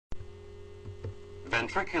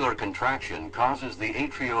Ventricular contraction causes the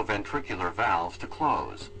atrioventricular valves to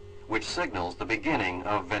close, which signals the beginning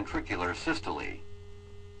of ventricular systole.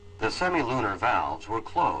 The semilunar valves were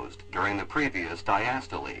closed during the previous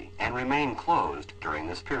diastole and remain closed during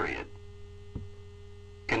this period.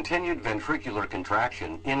 Continued ventricular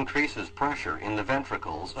contraction increases pressure in the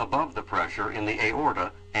ventricles above the pressure in the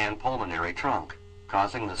aorta and pulmonary trunk,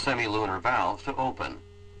 causing the semilunar valves to open.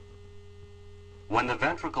 When the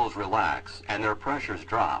ventricles relax and their pressures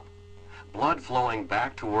drop, blood flowing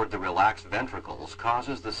back toward the relaxed ventricles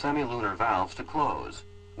causes the semilunar valves to close,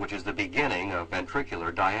 which is the beginning of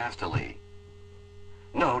ventricular diastole.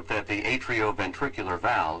 Note that the atrioventricular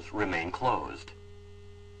valves remain closed.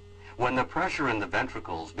 When the pressure in the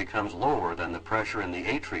ventricles becomes lower than the pressure in the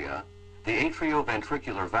atria, the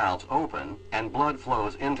atrioventricular valves open and blood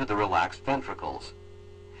flows into the relaxed ventricles.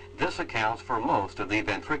 This accounts for most of the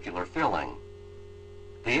ventricular filling.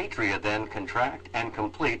 The atria then contract and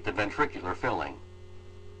complete the ventricular filling.